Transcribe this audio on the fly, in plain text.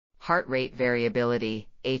heart rate variability,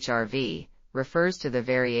 HRV, refers to the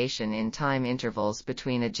variation in time intervals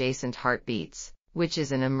between adjacent heartbeats, which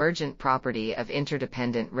is an emergent property of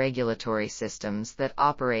interdependent regulatory systems that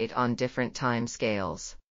operate on different time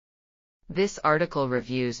scales. This article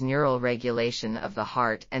reviews neural regulation of the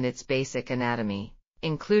heart and its basic anatomy,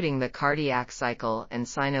 including the cardiac cycle and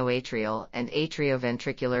sinoatrial and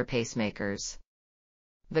atrioventricular pacemakers.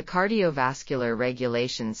 The cardiovascular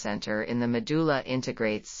regulation center in the medulla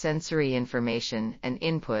integrates sensory information and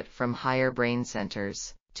input from higher brain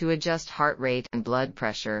centers to adjust heart rate and blood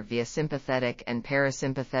pressure via sympathetic and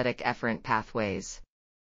parasympathetic efferent pathways.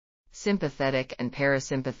 Sympathetic and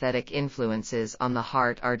parasympathetic influences on the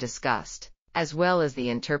heart are discussed, as well as the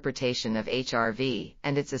interpretation of HRV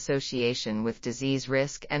and its association with disease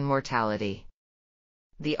risk and mortality.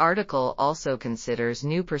 The article also considers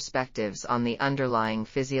new perspectives on the underlying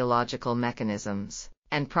physiological mechanisms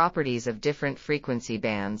and properties of different frequency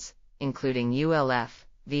bands, including ULF,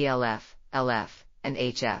 VLF, LF, and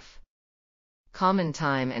HF. Common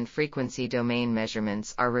time and frequency domain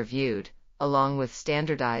measurements are reviewed, along with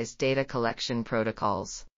standardized data collection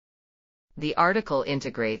protocols. The article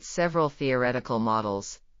integrates several theoretical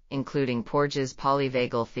models, including Porges'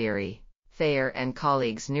 polyvagal theory, Thayer and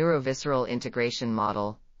colleagues' neurovisceral integration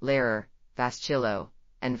model, Lehrer, Vascillo,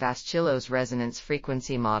 and Vascillo's resonance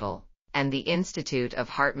frequency model, and the Institute of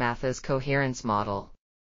HeartMath's coherence model.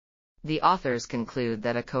 The authors conclude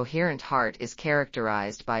that a coherent heart is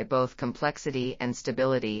characterized by both complexity and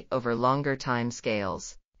stability over longer time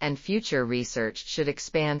scales, and future research should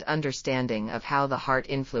expand understanding of how the heart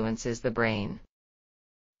influences the brain.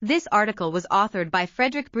 This article was authored by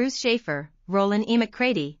Fredric Bruce Shaffer, Rollin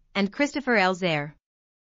eMcCraty, and Christopher L. Zerr.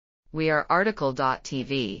 We are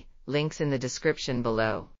RTCLTV, links in the description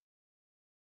below.